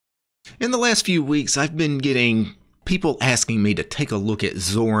In the last few weeks, I've been getting people asking me to take a look at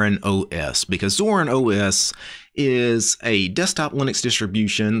Zorin OS because Zorin OS is a desktop Linux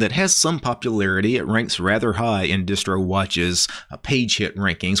distribution that has some popularity. It ranks rather high in DistroWatch's page hit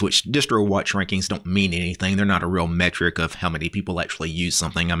rankings, which DistroWatch rankings don't mean anything. They're not a real metric of how many people actually use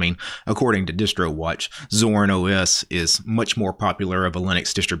something. I mean, according to DistroWatch, Zorin OS is much more popular of a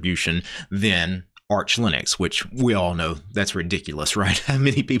Linux distribution than Arch Linux, which we all know that's ridiculous, right? How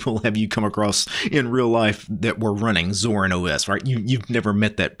many people have you come across in real life that were running Zorin OS, right? You've never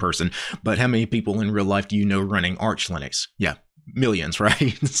met that person, but how many people in real life do you know running Arch Linux? Yeah, millions,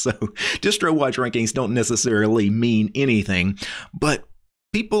 right? So DistroWatch rankings don't necessarily mean anything, but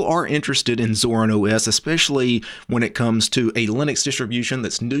people are interested in Zorin OS, especially when it comes to a Linux distribution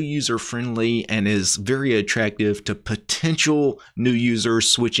that's new user friendly and is very attractive to potential new users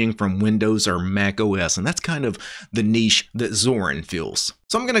switching from Windows or Mac OS. And that's kind of the niche that Zorin fills.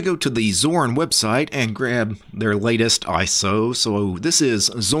 So I'm going to go to the Zorin website and grab their latest ISO. So this is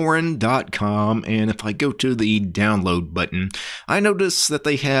Zorin.com, and if I go to the download button, I notice that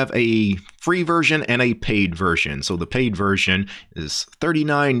they have a free version and a paid version. So the paid version is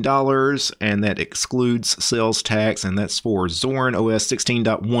 $39, and that excludes sales tax, and that's for Zorin OS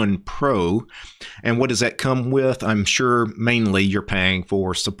 16.1 Pro. And what does that come with? I'm sure mainly you're paying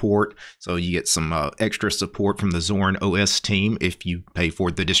for support, so you get some extra support from the Zorin OS team if you pay for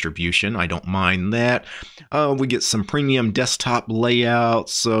the distribution. I don't mind that. We get some premium desktop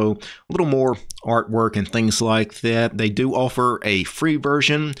layouts, so a little more artwork and things like that. They do offer a free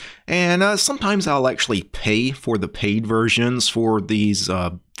version, and sometimes I'll actually pay for the paid versions for these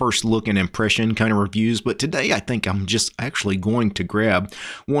first look and impression kind of reviews, but today I think I'm just actually going to grab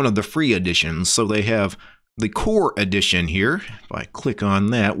one of the free editions. So they have the Core Edition here. If I click on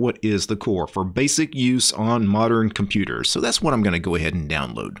that, what is the Core? For basic use on modern computers. So that's what I'm going to go ahead and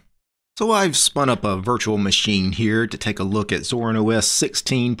download. So I've spun up a virtual machine here to take a look at Zorin OS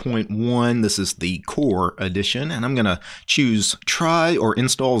 16.1. This is the Core Edition, and I'm going to choose Try or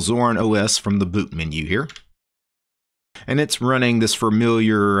Install Zorin OS from the boot menu here. And it's running this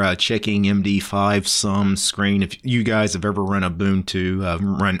familiar checking MD5 sum screen. If you guys have ever run Ubuntu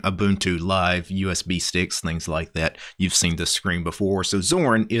live, USB sticks, things like that, you've seen this screen before. So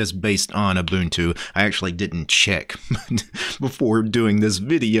Zorin is based on Ubuntu. I actually didn't check before doing this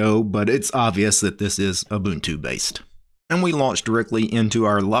video, but it's obvious that this is Ubuntu based. And we launch directly into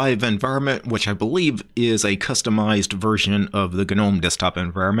our live environment, which I believe is a customized version of the GNOME desktop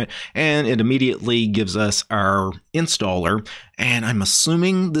environment, and it immediately gives us our installer, and I'm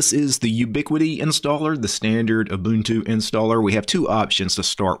assuming this is the Ubiquity installer, the standard Ubuntu installer. We have two options to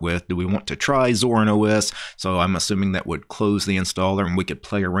start with. Do we want to try Zorin OS? So I'm assuming that would close the installer and we could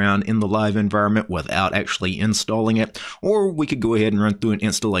play around in the live environment without actually installing it, or we could go ahead and run through an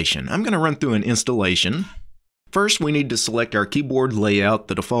installation. I'm going to run through an installation. First, we need to select our keyboard layout.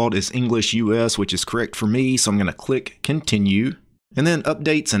 The default is English US, which is correct for me, so I'm going to click Continue. And then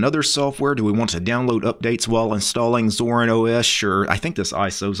updates and other software. Do we want to download updates while installing Zorin OS? Sure. I think this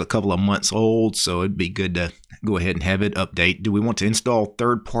ISO is a couple of months old, so it'd be good to go ahead and have it update. Do we want to install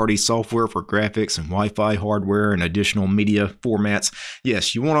third-party software for graphics and Wi-Fi hardware and additional media formats?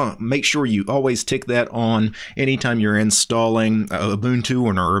 Yes, you want to make sure you always tick that on anytime you're installing Ubuntu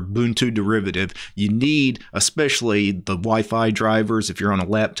or an Ubuntu derivative. You need, especially the Wi-Fi drivers. If you're on a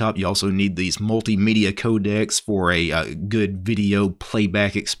laptop, you also need these multimedia codecs for a good video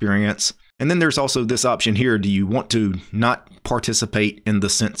playback experience. And then there's also this option here. Do you want to not participate in the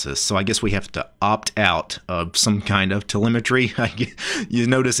census? So I guess we have to opt out of some kind of telemetry. You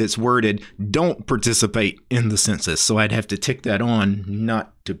notice it's worded, don't participate in the census. So I'd have to tick that on,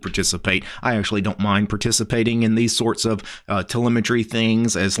 not to participate. I actually don't mind participating in these sorts of telemetry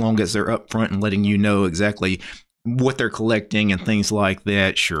things as long as they're upfront and letting you know exactly what they're collecting and things like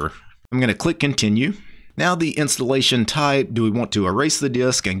that. Sure. I'm going to click Continue. Now the installation type, do we want to erase the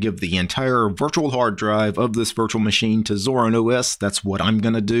disk and give the entire virtual hard drive of this virtual machine to Zorin OS? That's what I'm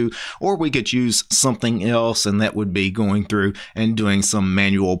going to do. Or we could use something else, and that would be going through and doing some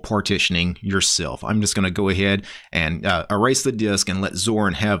manual partitioning yourself. I'm just going to go ahead and erase the disk and let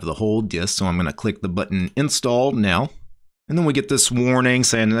Zorin have the whole disk. So I'm going to click the button Install now. And then we get this warning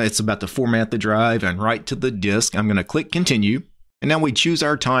saying that it's about to format the drive and write to the disk. I'm going to click Continue. And now we choose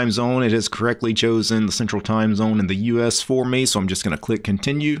our time zone. It has correctly chosen the central time zone in the US for me, so I'm just going to click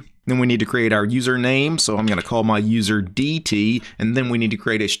Continue. Then we need to create our username, so I'm going to call my user DT, and then we need to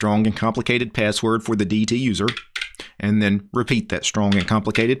create a strong and complicated password for the DT user, and then repeat that strong and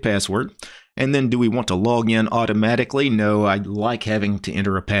complicated password. And then do we want to log in automatically? No, I like having to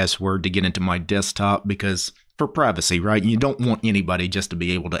enter a password to get into my desktop because for privacy, right? You don't want anybody just to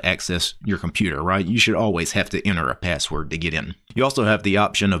be able to access your computer, right? You should always have to enter a password to get in. You also have the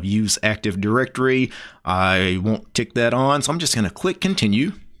option of use Active Directory. I won't tick that on, so I'm just going to click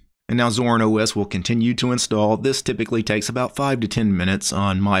continue. And now Zorin OS will continue to install. This typically takes about 5 to 10 minutes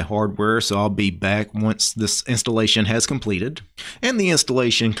on my hardware, so I'll be back once this installation has completed. And the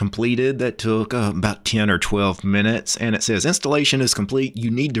installation completed, that took about 10 or 12 minutes, and it says installation is complete.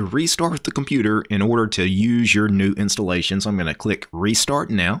 You need to restart the computer in order to use your new installation. So I'm going to click restart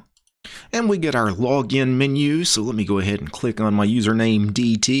now. And we get our login menu, so let me go ahead and click on my username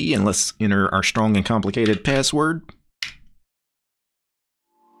DT, and let's enter our strong and complicated password.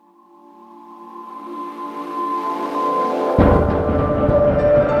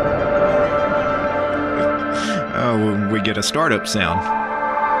 We get a startup sound.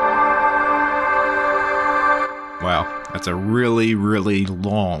 Wow, that's a really, really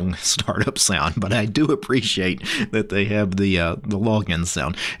long startup sound, but I do appreciate that they have the login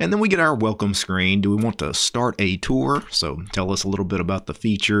sound. And then we get our welcome screen. Do we want to start a tour? So tell us a little bit about the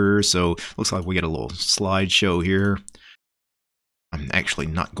features. So looks like we get a little slideshow here. I'm actually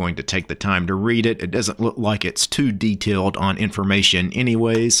not going to take the time to read it. It doesn't look like it's too detailed on information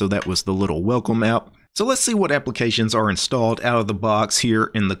anyway, so that was the little welcome app. So let's see what applications are installed out of the box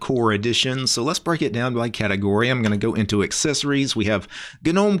here in the core edition. So let's break it down by category. I'm going to go into accessories. We have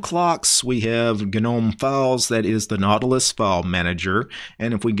GNOME clocks. We have GNOME files. That is the Nautilus file manager.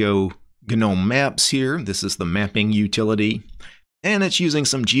 And if we go GNOME maps here, this is the mapping utility. And it's using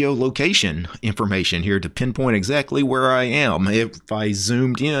some geolocation information here to pinpoint exactly where I am. If I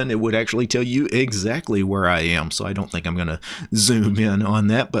zoomed in, it would actually tell you exactly where I am. So I don't think I'm going to zoom in on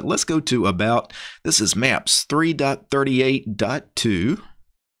that. But let's go to About. This is Maps 3.38.2.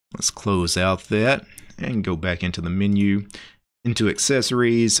 Let's close out that and go back into the menu. Into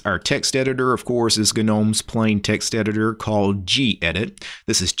accessories, our text editor, of course, is GNOME's plain text editor called gedit.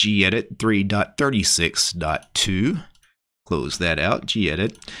 This is gedit 3.36.2. Close that out.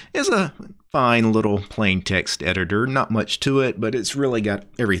 Gedit is a fine little plain text editor. Not much to it, but it's really got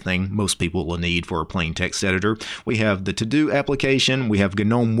everything most people will need for a plain text editor. We have the to-do application. We have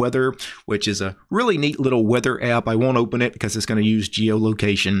GNOME Weather, which is a really neat little weather app. I won't open it because it's going to use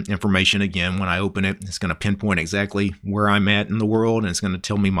geolocation information again. When I open it, it's going to pinpoint exactly where I'm at in the world, and it's going to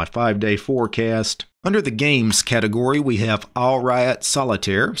tell me my 5-day forecast. Under the games category, we have Owl Riot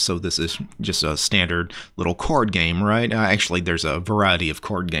Solitaire. So this is just a standard little card game, right? Actually, there's a variety of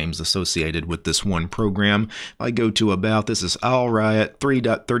card games associated with this one program. If I go to About, this is Owl Riot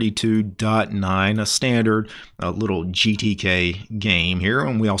 3.32.9, a standard little GTK game here.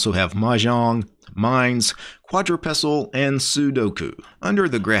 And we also have Mahjong, Mines, Quadrupedal, and Sudoku. Under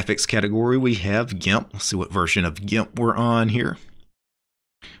the graphics category, we have GIMP. Let's see what version of GIMP we're on here.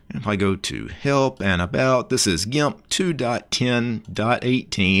 If I go to Help and About, this is GIMP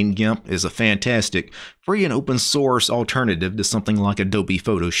 2.10.18. GIMP is a fantastic free and open source alternative to something like Adobe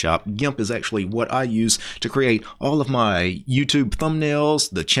Photoshop. GIMP is actually what I use to create all of my YouTube thumbnails,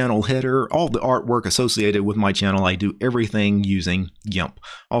 the channel header, all the artwork associated with my channel. I do everything using GIMP.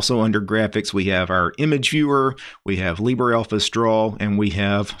 Also under graphics, we have our image viewer, we have LibreOffice Draw, and we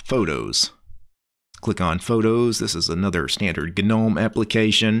have Photos. Click on Photos. This is another standard GNOME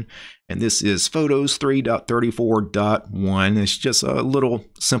application, and this is Photos 3.34.1. It's just a little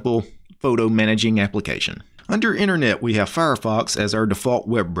simple photo managing application. Under Internet, we have Firefox as our default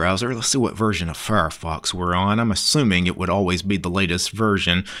web browser. Let's see what version of Firefox we're on. I'm assuming it would always be the latest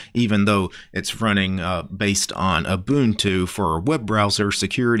version, even though it's running based on Ubuntu. For a web browser,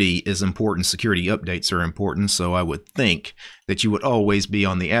 security is important. Security updates are important, so I would think that you would always be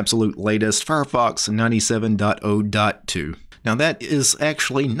on the absolute latest Firefox 97.0.2. Now that is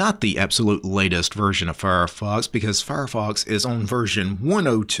actually not the absolute latest version of Firefox, because Firefox is on version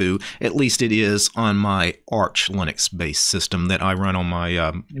 102, at least it is on my Arch Linux-based system that I run on my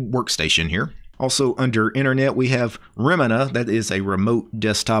workstation here. Also under Internet, we have Remina. That is a remote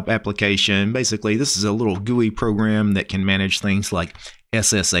desktop application. Basically, this is a little GUI program that can manage things like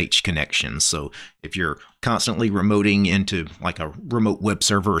SSH connections. So if you're constantly remoting into like a remote web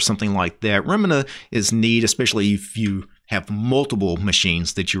server or something like that, Remina is neat, especially if you have multiple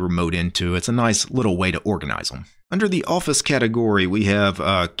machines that you remote into. It's a nice little way to organize them. Under the Office category, we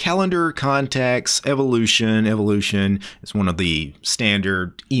have Calendar, Contacts, Evolution. Evolution is one of the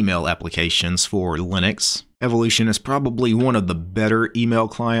standard email applications for Linux. Evolution is probably one of the better email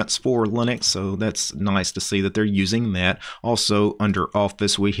clients for Linux, so that's nice to see that they're using that. Also, under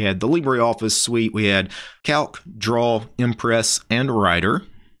Office, we had the LibreOffice suite. We had Calc, Draw, Impress, and Writer.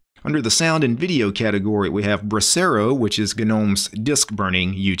 Under the sound and video category, we have Bracero, which is GNOME's disk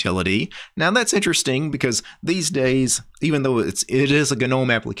burning utility. Now that's interesting because these days, even though it is a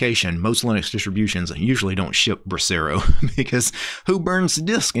GNOME application, most Linux distributions usually don't ship Bracero because who burns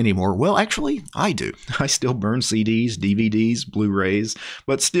disk anymore? Well, actually, I do. I still burn CDs, DVDs, Blu-rays,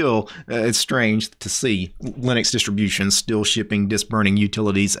 but still, it's strange to see Linux distributions still shipping disk burning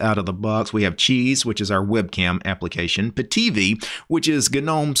utilities out of the box. We have Cheese, which is our webcam application, Pativi, which is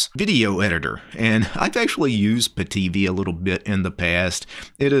GNOME's video editor, and I've actually used Pativi a little bit in the past.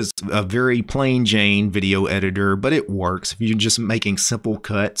 It is a very plain Jane video editor, but it works. If you're just making simple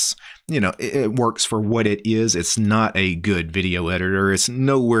cuts, you know, it works for what it is. It's not a good video editor. It's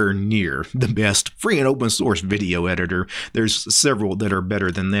nowhere near the best free and open source video editor. There's several that are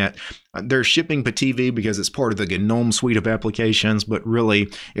better than that. They're shipping Pativi because it's part of the GNOME suite of applications, but really,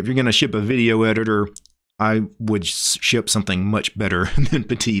 if you're going to ship a video editor, I would ship something much better than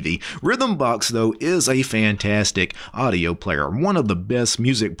Pativi. Rhythmbox, though, is a fantastic audio player. One of the best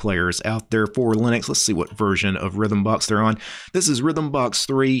music players out there for Linux. Let's see what version of Rhythmbox they're on. This is Rhythmbox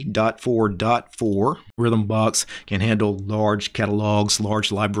 3.4.4. Rhythmbox can handle large catalogs,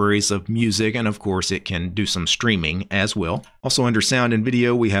 large libraries of music, and of course it can do some streaming as well. Also under sound and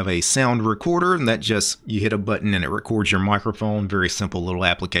video, we have a sound recorder, and that just, you hit a button and it records your microphone. Very simple little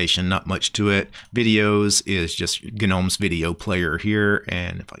application, not much to it. Videos is just GNOME's video player here,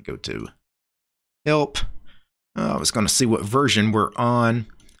 and if I go to help, I was going to see what version we're on.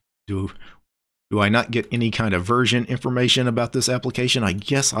 Do I not get any kind of version information about this application? I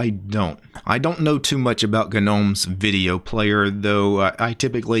guess I don't. I don't know too much about GNOME's video player, though I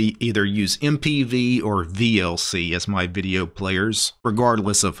typically either use MPV or VLC as my video players,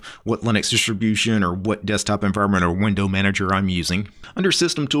 regardless of what Linux distribution or what desktop environment or window manager I'm using. Under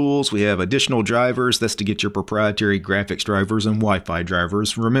System Tools, we have additional drivers. That's to get your proprietary graphics drivers and Wi-Fi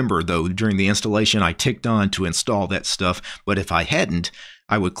drivers. Remember, though, during the installation, I ticked on to install that stuff, but if I hadn't,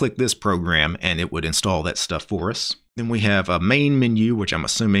 I would click this program and it would install that stuff for us. Then we have a main menu, which I'm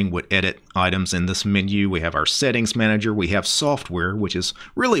assuming would edit items in this menu. We have our settings manager. We have software, which is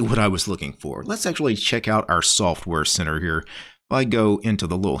really what I was looking for. Let's actually check out our software center here. If I go into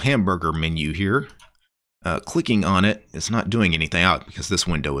the little hamburger menu here, clicking on it, it's not doing anything out because this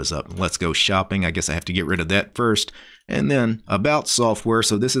window is up. Let's go shopping. I guess I have to get rid of that first. And then about software.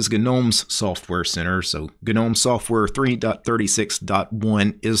 So this is GNOME's software center. So GNOME software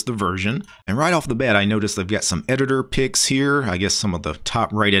 3.36.1 is the version. And right off the bat, I noticed they've got some editor picks here. I guess some of the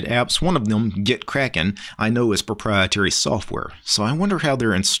top rated apps. One of them, Get Kraken, I know is proprietary software. So I wonder how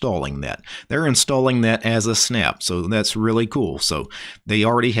they're installing that. They're installing that as a snap. So that's really cool. So they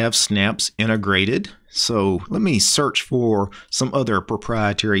already have snaps integrated. So let me search for some other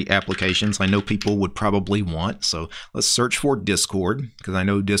proprietary applications I know people would probably want. So let's search for Discord, because I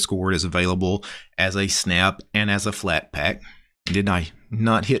know Discord is available as a snap and as a Flatpak. Did I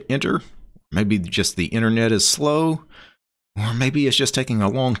not hit enter? Maybe just the internet is slow, or maybe it's just taking a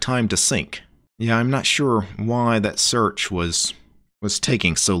long time to sync. Yeah, I'm not sure why that search was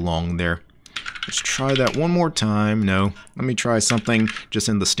taking so long there. Let's try that one more time. No, let me try something just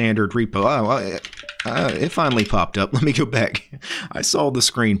in the standard repo. Oh, it finally popped up. Let me go back. I saw the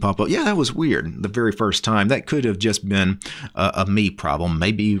screen pop up. Yeah, that was weird the very first time. That could have just been a me problem.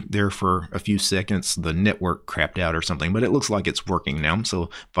 Maybe there for a few seconds the network crapped out or something, but it looks like it's working now. So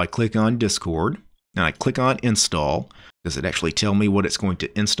if I click on Discord and I click on install, does it actually tell me what it's going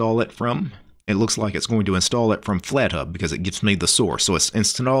to install it from? It looks like it's going to install it from FlatHub because it gives me the source. So it's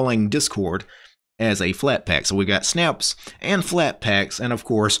installing Discord as a Flatpak. So we got snaps and Flatpaks, and of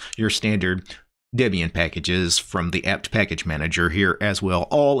course your standard Debian packages from the apt package manager here as well,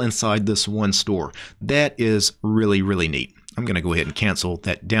 all inside this one store. That is really, really neat. I'm going to go ahead and cancel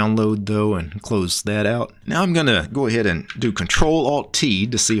that download though and close that out. Now I'm going to go ahead and do Control-Alt-T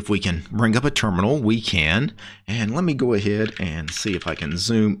to see if we can bring up a terminal. We can. And let me go ahead and see if I can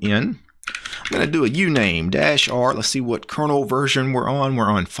zoom in. I'm going to do a uname -r. Let's see what kernel version we're on. We're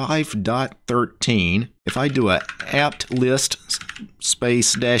on 5.13. If I do a apt list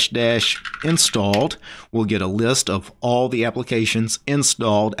space -- installed, we'll get a list of all the applications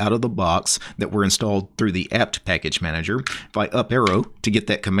installed out of the box that were installed through the apt package manager. If I up arrow to get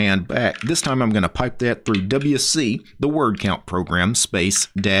that command back, this time I'm going to pipe that through WC, the word count program, space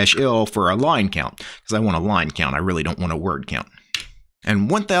 -l for a line count, because I want a line count. I really don't want a word count.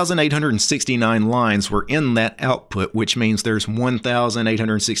 And 1,869 lines were in that output, which means there's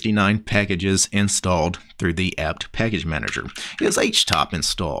 1,869 packages installed through the apt package manager. Is htop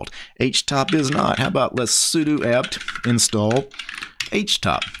installed? Htop is not. How about let's sudo apt install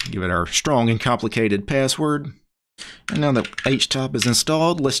htop. Give it our strong and complicated password. And now that HTOP is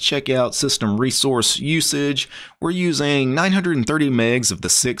installed, let's check out system resource usage. We're using 930 megs of the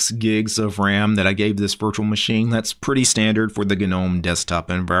 6 gigs of RAM that I gave this virtual machine. That's pretty standard for the GNOME desktop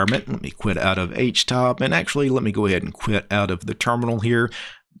environment. Let me quit out of HTOP, and actually let me go ahead and quit out of the terminal here,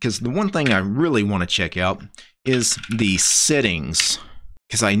 because the one thing I really want to check out is the settings,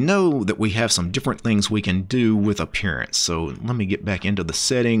 because I know that we have some different things we can do with appearance. So let me get back into the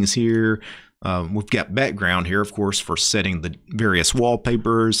settings here. We've got background here, of course, for setting the various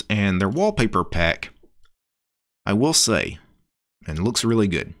wallpapers, and their wallpaper pack, I will say, and it looks really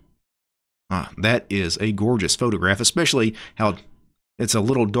good. That is a gorgeous photograph, especially how it's a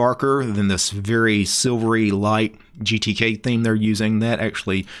little darker than this very silvery light GTK theme they're using. That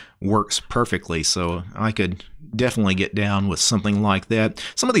actually works perfectly, so I could definitely get down with something like that.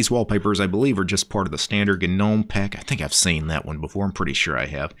 Some of these wallpapers, I believe, are just part of the standard GNOME pack. I think I've seen that one before. I'm pretty sure I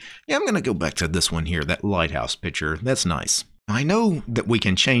have. Yeah, I'm going to go back to this one here, that lighthouse picture. That's nice. I know that we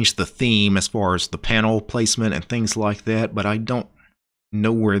can change the theme as far as the panel placement and things like that, but I don't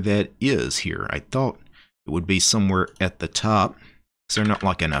know where that is here. I thought it would be somewhere at the top. Is there not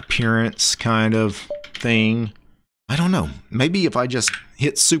like an appearance kind of thing? I don't know. Maybe if I just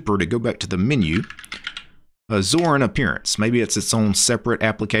hit super to go back to the menu, Zorin appearance. Maybe it's its own separate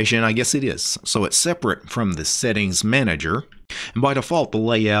application. I guess it is. So it's separate from the settings manager. And by default, the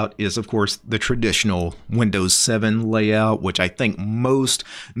layout is, of course, the traditional Windows 7 layout, which I think most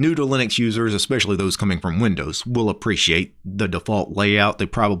new to Linux users, especially those coming from Windows, will appreciate the default layout. They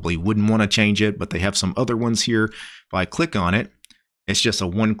probably wouldn't want to change it, but they have some other ones here. If I click on it, it's just a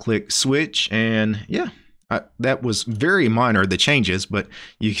one-click switch, and yeah, that was very minor, the changes, but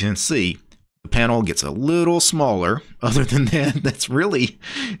you can see the panel gets a little smaller. Other than that,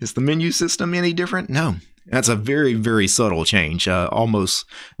 is the menu system any different? No. That's a very, very subtle change, almost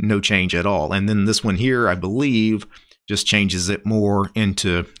no change at all. And then this one here, I believe, just changes it more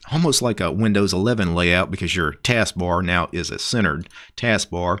into almost like a Windows 11 layout, because your taskbar now is a centered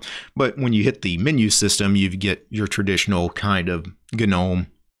taskbar. But when you hit the menu system, you get your traditional kind of GNOME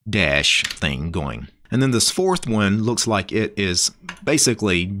dash thing going. And then this fourth one looks like it is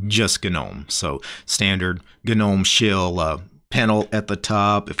basically just GNOME. So standard GNOME shell panel at the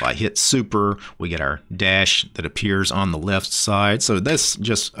top. If I hit super, we get our dash that appears on the left side. So that's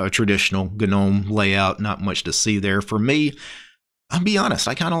just a traditional GNOME layout. Not much to see there. For me, I'll be honest,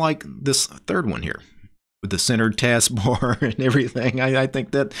 I kind of like this third one here with the centered taskbar and everything. I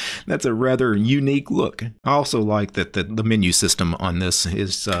think that's a rather unique look. I also like that the menu system on this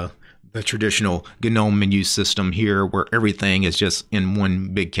is the traditional GNOME menu system here, where everything is just in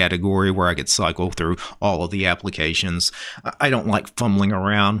one big category where I could cycle through all of the applications. I don't like fumbling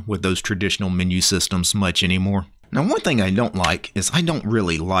around with those traditional menu systems much anymore. Now, one thing I don't like is I don't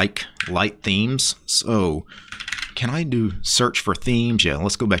really like light themes. So can I do search for themes? Yeah,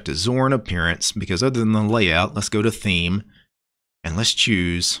 let's go back to Zorin appearance, because other than the layout, let's go to theme and let's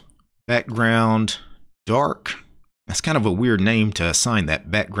choose background dark. That's kind of a weird name to assign that,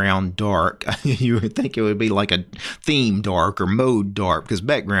 background dark. You would think it would be like a theme dark or mode dark, because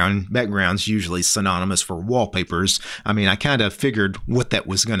background's usually synonymous for wallpapers. I mean, I kind of figured what that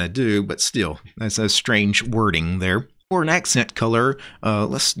was going to do, but still, that's a strange wording there. For an accent color,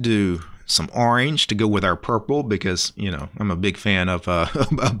 let's do some orange to go with our purple, because, you know, I'm a big fan of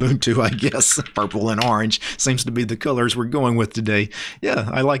Ubuntu, I guess. Purple and orange seems to be the colors we're going with today. Yeah,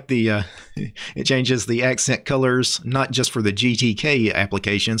 I like the, it changes the accent colors, not just for the GTK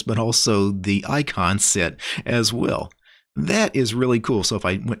applications, but also the icon set as well. That is really cool. So if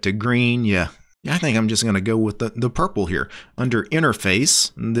I went to green, yeah, I think I'm just going to go with the purple here. Under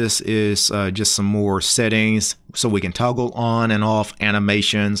interface, this is just some more settings, so we can toggle on and off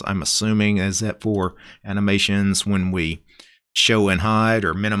animations. I'm assuming is that for animations when we show and hide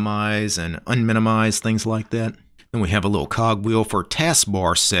or minimize and unminimize, things like that. Then we have a little cogwheel for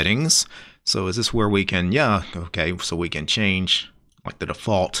taskbar settings. So is this where we can, yeah, okay, so we can change like the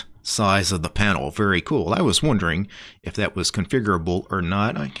default size of the panel. Very cool. I was wondering if that was configurable or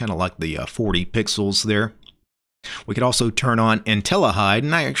not. I kind of like the 40 pixels there. We could also turn on IntelliHide,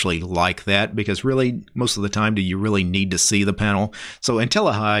 and I actually like that, because really most of the time do you really need to see the panel? So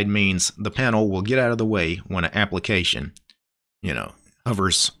IntelliHide means the panel will get out of the way when an application, you know,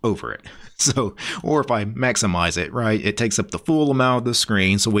 hovers over it. So, or if I maximize it, right, it takes up the full amount of the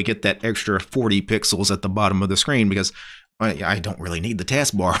screen, so we get that extra 40 pixels at the bottom of the screen, because I don't really need the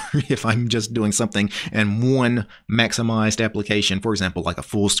taskbar if I'm just doing something in one maximized application, for example, like a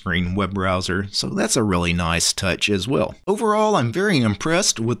full screen web browser. So that's a really nice touch as well. Overall, I'm very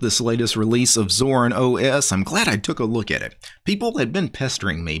impressed with this latest release of Zorin OS. I'm glad I took a look at it. People had been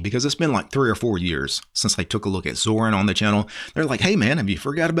pestering me because it's been like 3 or 4 years since I took a look at Zorin on the channel. They're like, hey man, have you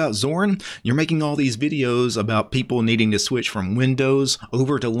forgot about Zorin? You're making all these videos about people needing to switch from Windows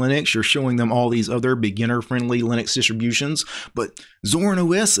over to Linux. You're showing them all these other beginner-friendly Linux distributions. But Zorin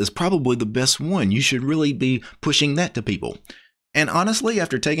OS is probably the best one. You should really be pushing that to people. And honestly,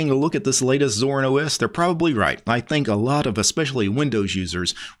 after taking a look at this latest Zorin OS, they're probably right. I think a lot of especially Windows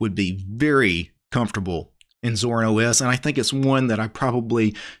users would be very comfortable in Zorin OS, and I think it's one that I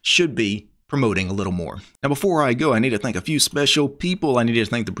probably should be promoting a little more. Now before I go, I need to thank a few special people. I need to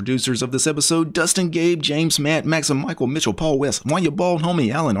thank the producers of this episode: Dustin, Gabe, James, Matt, Maxim, Michael, Mitchell, Paul, West, Why You Bald,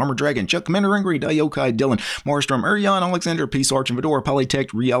 Homie, Alan, Armor Dragon, Chuck, Commander Angry, Diokai, Dylan, Marstrom, Urian, Alexander, Peace Arch, and Fedora,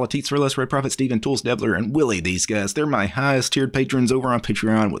 Polytech, Realities for Less, Red Prophet, Steven, Tools, Devler, and Willie. These guys, they're my highest tiered patrons over on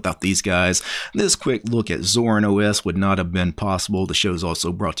Patreon. Without these guys, this quick look at Zorin OS would not have been possible. The show's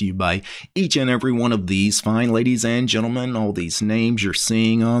also brought to you by each and every one of these fine ladies and gentlemen. All these names you're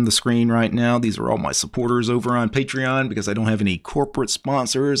seeing on the screen right now, these are all my supporters over on Patreon. Because I don't have any corporate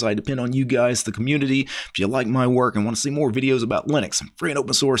sponsors, I depend on you guys, the community. If you like my work and want to see more videos about Linux and free and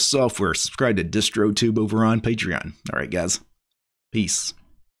open source software, subscribe to DistroTube over on Patreon. Alright guys, peace.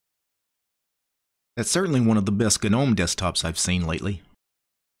 That's certainly one of the best GNOME desktops I've seen lately.